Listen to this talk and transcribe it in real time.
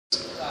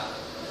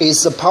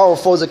is the power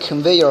for the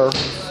conveyor.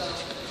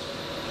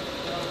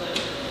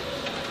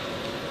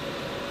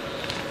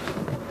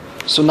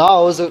 So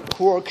now the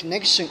core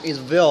connection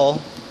is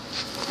well.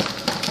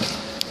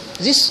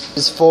 This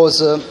is for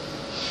the.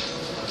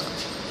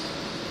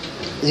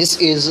 This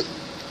is.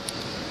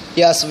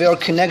 Yes, we'll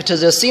connect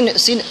the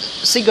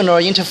signal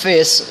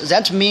interface.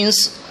 That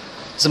means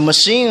the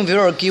machine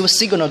will give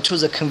signal to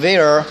the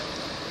conveyor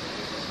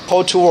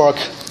how to work.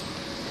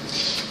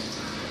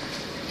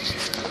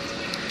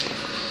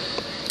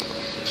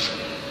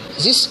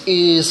 This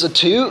is a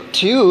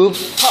tube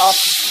pump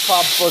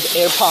for the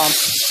air pump.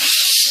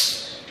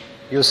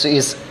 You see,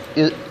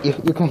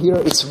 you can hear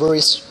it's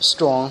very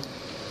strong.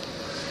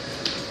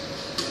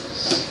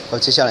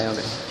 接下来用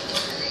这个。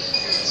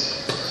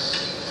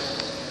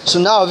So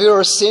now we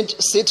will set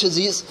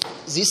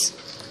this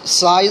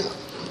size.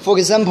 For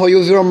example, you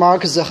will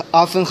mark the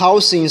oven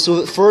housing.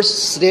 So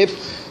first step,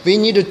 we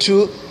need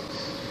to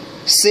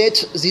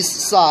set this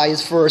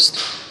size first.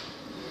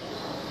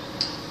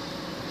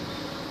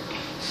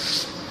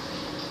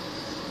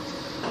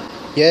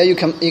 Yeah, you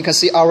can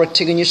see our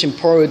technician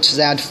put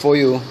that for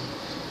you.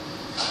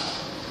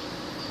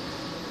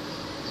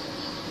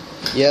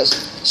 Yes.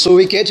 So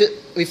we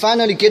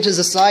finally get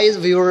the size.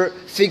 We will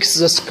fix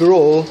the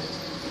screw.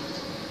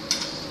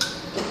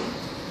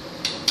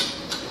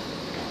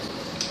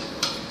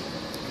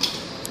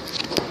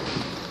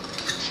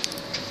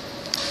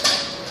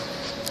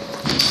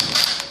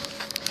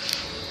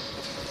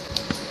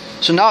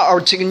 So now our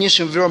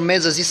technician will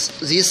measure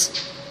this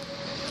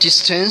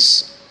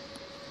distance.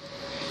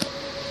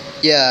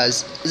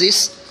 Yes,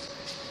 this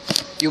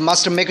you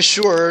must make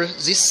sure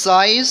this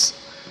size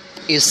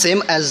is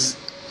same as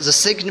the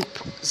second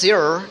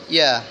zero.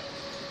 Yeah,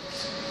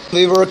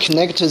 we will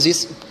connect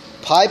this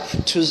pipe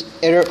to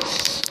air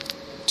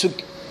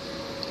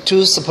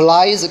to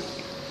supply the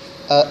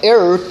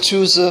air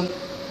to the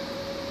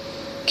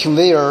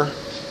conveyor.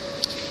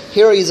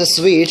 Here is a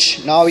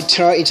switch. Now we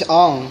turn it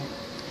on.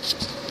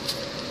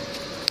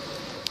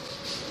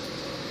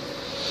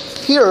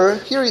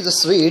 Here is the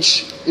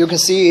switch. You can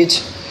see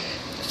it.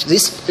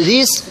 This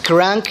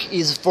crank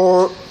is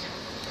for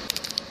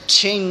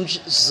change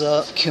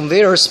the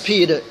conveyor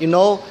speed. You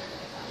know,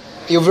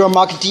 you will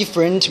mark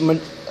different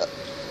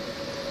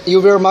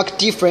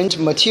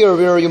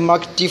material. You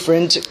mark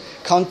different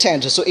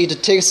content, so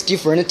it takes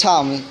different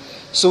time.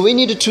 So we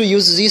need to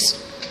use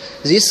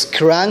this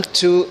crank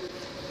to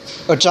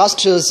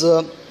adjust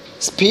the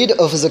speed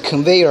of the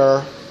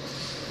conveyor.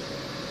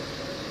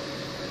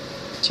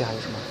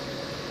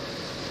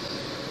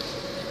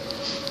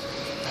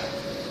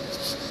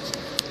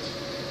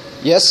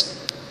 Yes,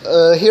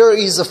 here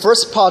is the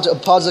first part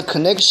about the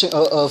connection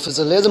of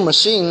the laser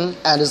machine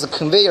and the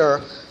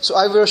conveyor. So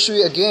I will show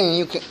you again.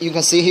 You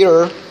can see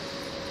here.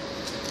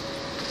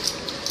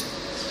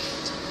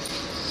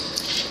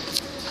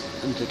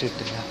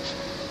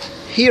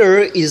 Here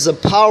is the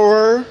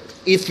power.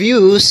 If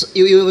you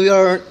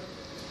will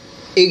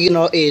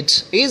ignore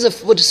it. It is a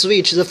foot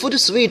switch. The foot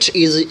switch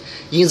is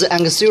in the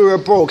auxiliary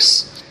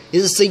box. It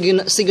is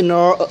a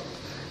signal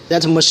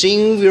that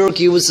machine will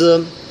give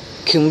the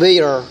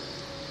conveyor.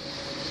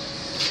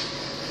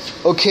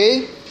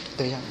 Okay.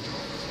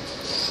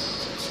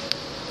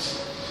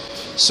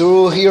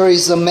 So here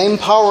is the main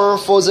power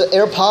for the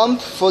air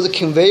pump, for the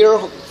conveyor,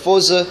 for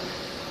the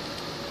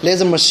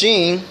laser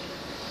machine.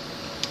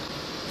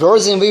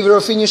 Then we will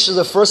finish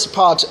the first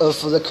part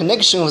of the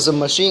connection of the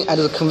machine and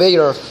the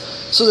conveyor.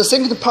 So the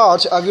second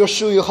part, I will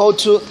show you how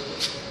to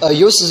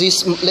use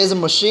this laser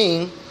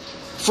machine.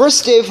 First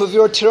step, we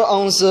will turn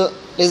on the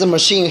laser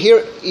machine.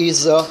 Here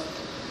is a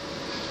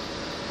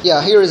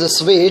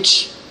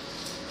switch.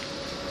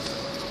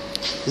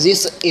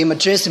 This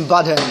emergency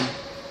button.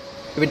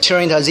 We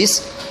turn it.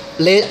 This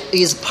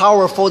is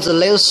power for the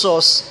laser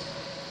source.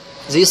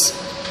 This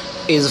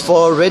is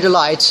for red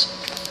light.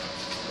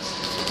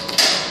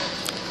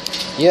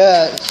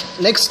 Yeah.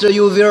 Next,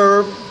 you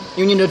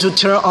need to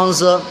turn on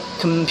the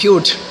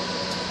computer.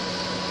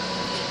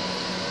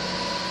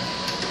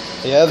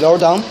 Yeah, well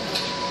done.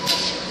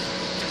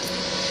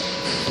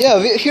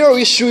 Yeah, here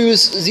we show you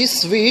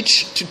this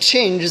switch to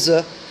change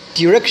the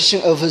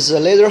direction of the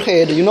laser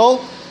head. You know,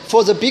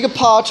 for the big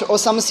part or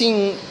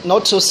something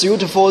not so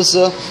suitable for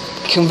the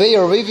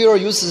conveyor,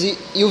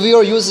 you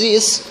will use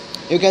this.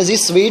 You can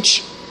this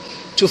switch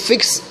to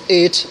fix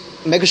it.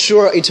 Make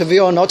sure it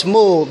will not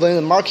move when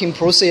the marking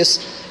process.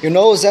 You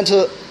know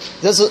that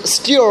the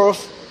steer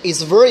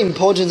is very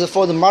important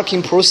for the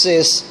marking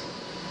process.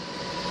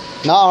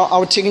 Now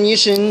our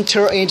technician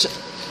turn it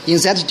in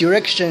that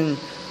direction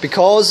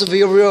because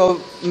we will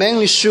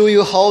mainly show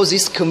you how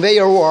this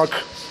conveyor works.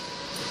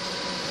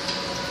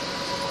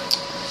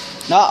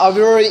 Now I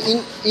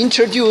will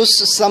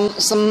introduce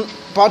some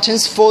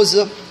buttons for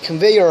the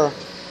conveyor.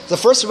 The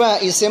first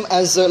one is same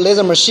as the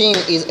laser machine,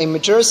 is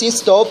emergency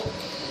stop.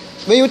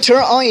 When you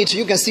turn on it,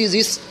 you can see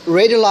this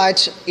red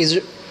light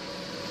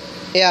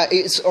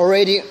it's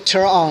already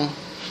turned on.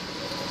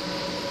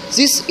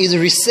 This is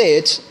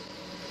reset,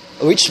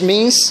 which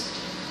means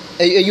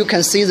you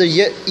can see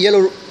the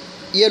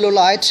yellow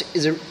light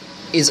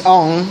is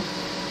on.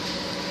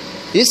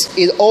 This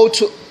is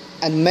auto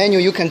and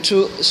manual. You can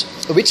choose,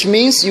 which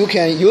means you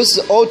can use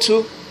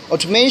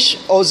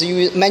automation or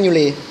use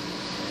manually.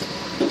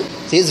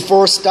 This is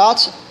for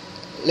start.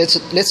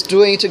 Let's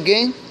do it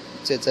again.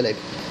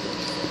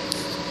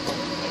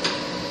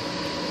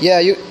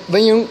 Yeah,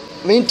 when you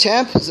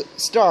tap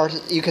start,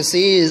 you can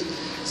see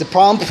the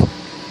pump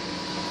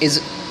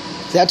is.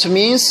 That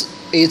means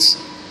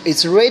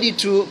it's ready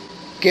to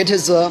get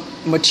the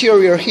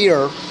material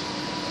here.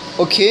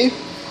 Okay.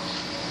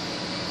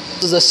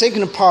 The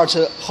second part,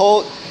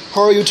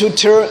 how you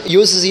to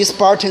use these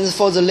buttons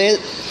for the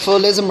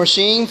laser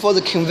machine, for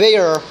the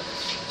conveyor.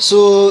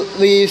 So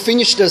we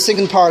finished the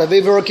second part.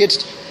 We will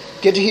get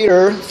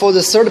here for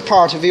the third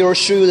part. We will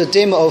show you the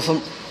demo of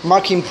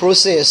marking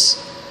process.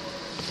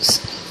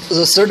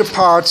 The third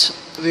part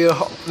we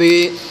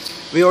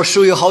will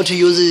show you how to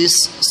use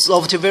this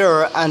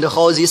software and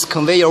how this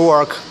conveyor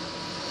work.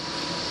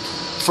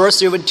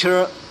 First, you will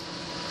turn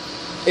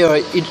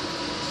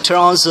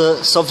on the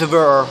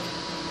software.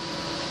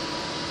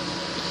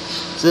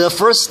 The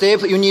first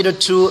step, you need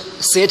to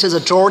set the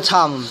draw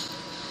time.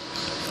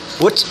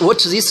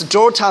 What this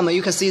draw time?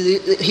 You can see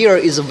here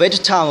is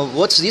wait time.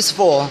 What's this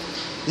for?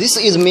 This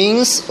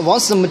means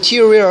once the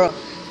material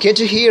get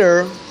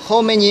here,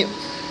 how many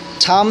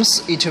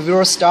times it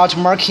will start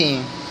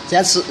marking.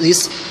 That's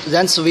this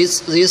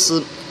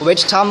wait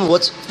time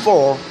what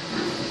for.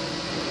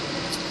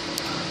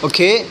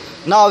 Okay,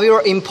 now we will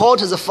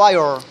import the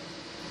file.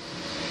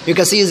 You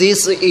can see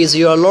this is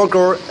your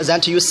logo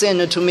that you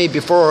sent to me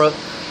before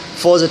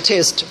for the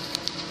test.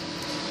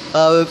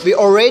 We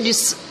already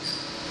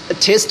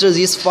tested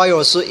this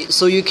file,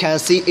 so you can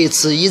see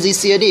it's easy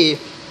CD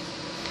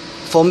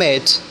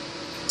format.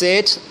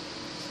 That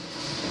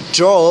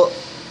draw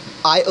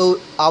IO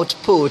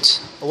output.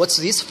 What's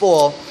this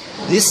for?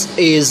 This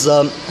is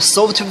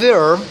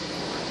software,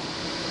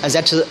 and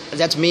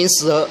that means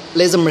the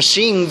laser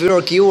machine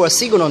will give a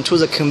signal to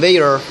the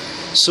conveyor.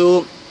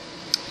 So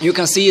you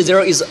can see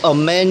there is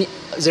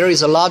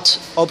a lot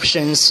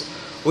options.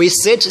 We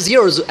set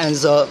zeros and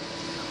the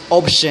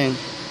option.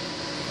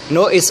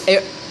 It's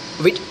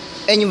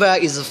anywhere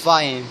is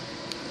fine.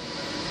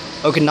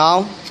 Okay,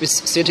 now we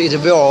set it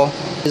well.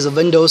 Is the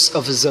windows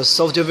of the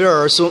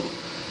software. So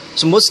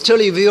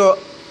mostly we will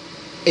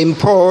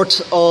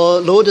import or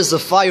load the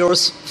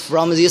files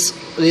from this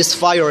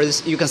file.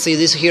 You can see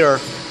this here.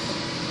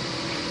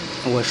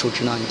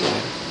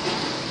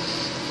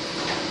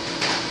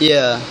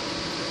 Yeah.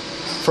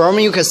 From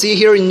you can see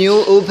here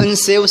new open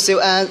save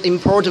and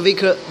import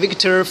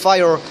vector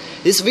file.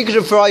 This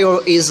vector file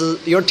is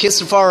your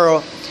test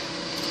file.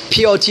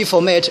 PLT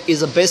format is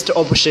the best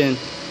option.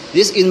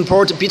 This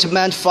import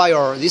bitmap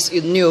file. This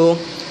is new.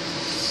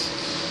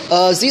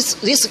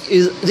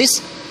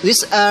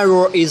 This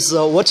arrow is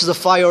what the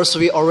files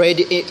we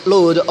already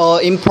load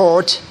or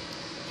import.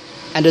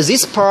 And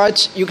this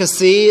part you can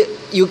see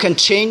you can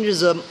change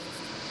the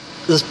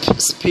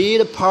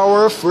speed,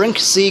 power,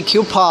 frequency,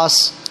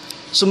 QPath.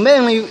 So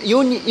mainly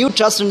you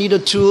just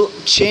need to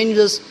change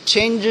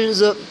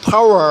the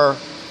power,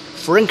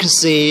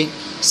 frequency,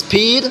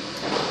 speed,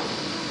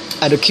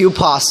 and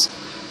QPath.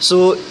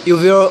 So you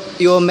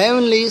will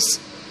manually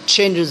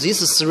change these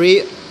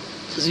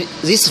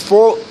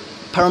four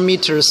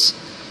parameters.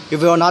 You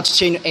will not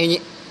change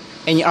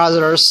any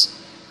others.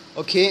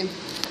 Okay.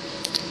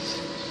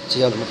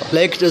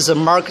 Select the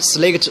mark.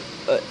 Select,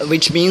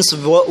 which means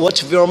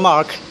what will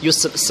mark. You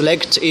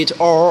select it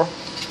all.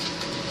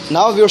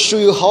 Now we'll show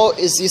you how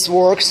this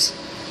works.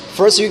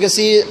 First, you can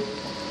see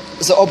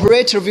the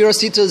operator will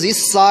sit to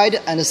this side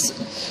and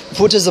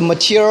put the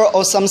material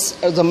or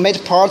the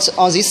made parts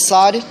on this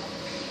side.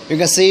 You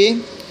can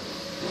see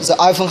the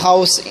iPhone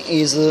house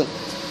is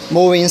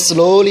moving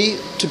slowly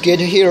to get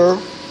here.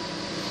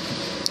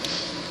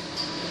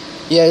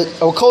 Yeah,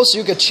 of course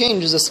you can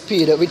change the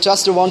speed. We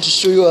just want to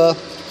show you a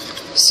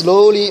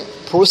slowly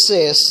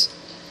process.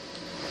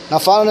 Now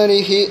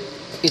finally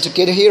it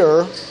get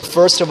here.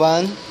 First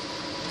one.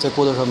 在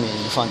锅头上面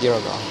你放第二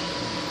个。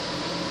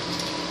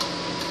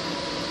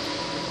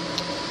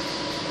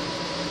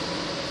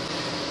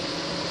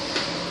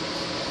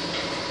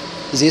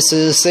This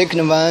is the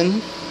second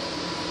one.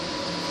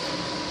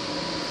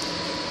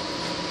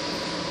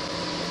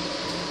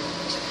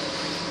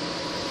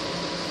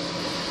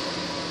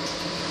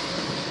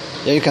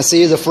 Yeah, you can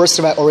see the first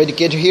one already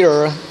get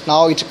here.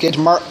 Now it get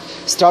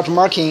start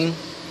marking.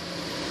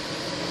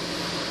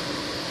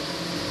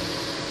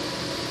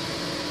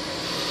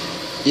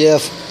 Yeah,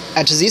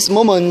 at this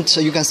moment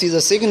you can see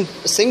the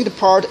second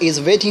part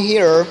is waiting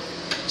here.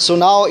 So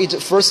now it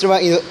first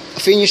one is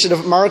finished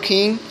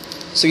marking.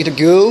 So it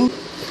go.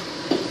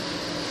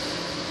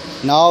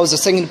 Now the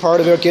second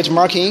part will get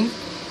marking.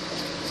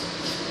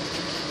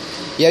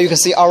 Yeah, you can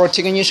see our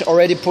technician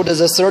already put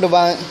the third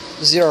one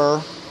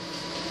there.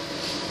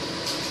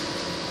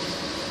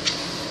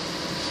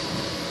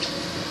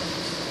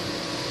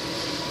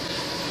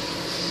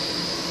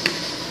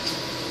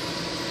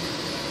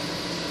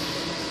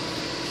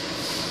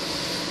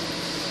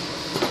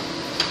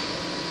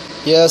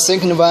 Yeah,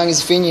 second one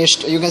is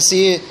finished. You can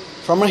see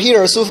from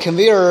here, so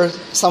conveyor,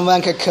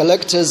 someone can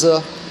collect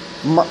the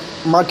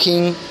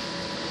marking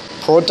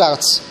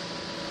products.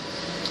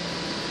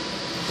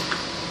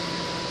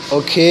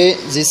 Okay,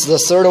 this is the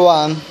third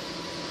one.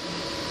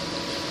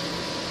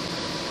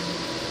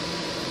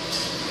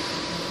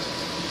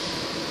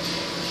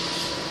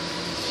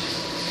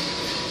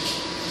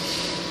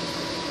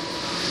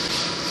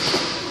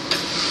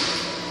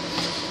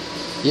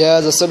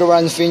 Yeah, the third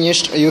one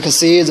finished. You can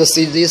see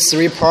these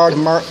three parts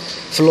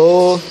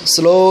flow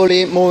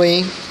slowly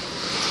moving.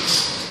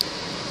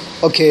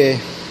 Okay.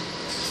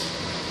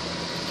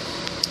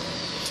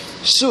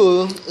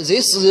 So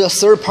this is the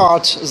third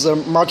part, the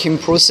marking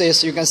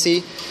process. You can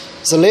see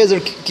the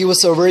laser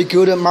gives a very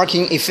good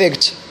marking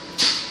effect.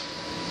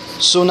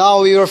 So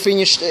now we are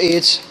finished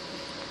it.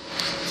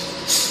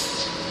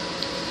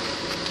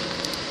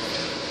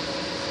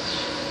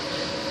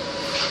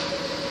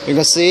 You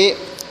can see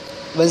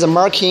when the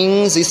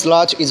marking this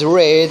light is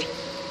red.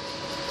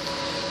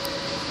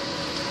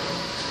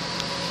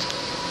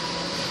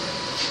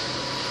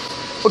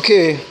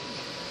 Okay,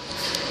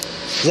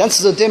 that's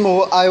the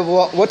demo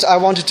what I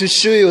wanted to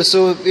show you.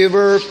 So we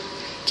will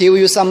give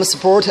you some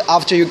support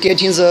after you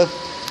get in the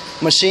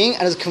machine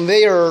and the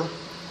conveyor.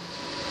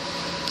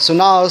 So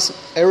now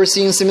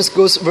everything seems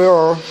goes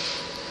well.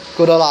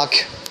 Good luck.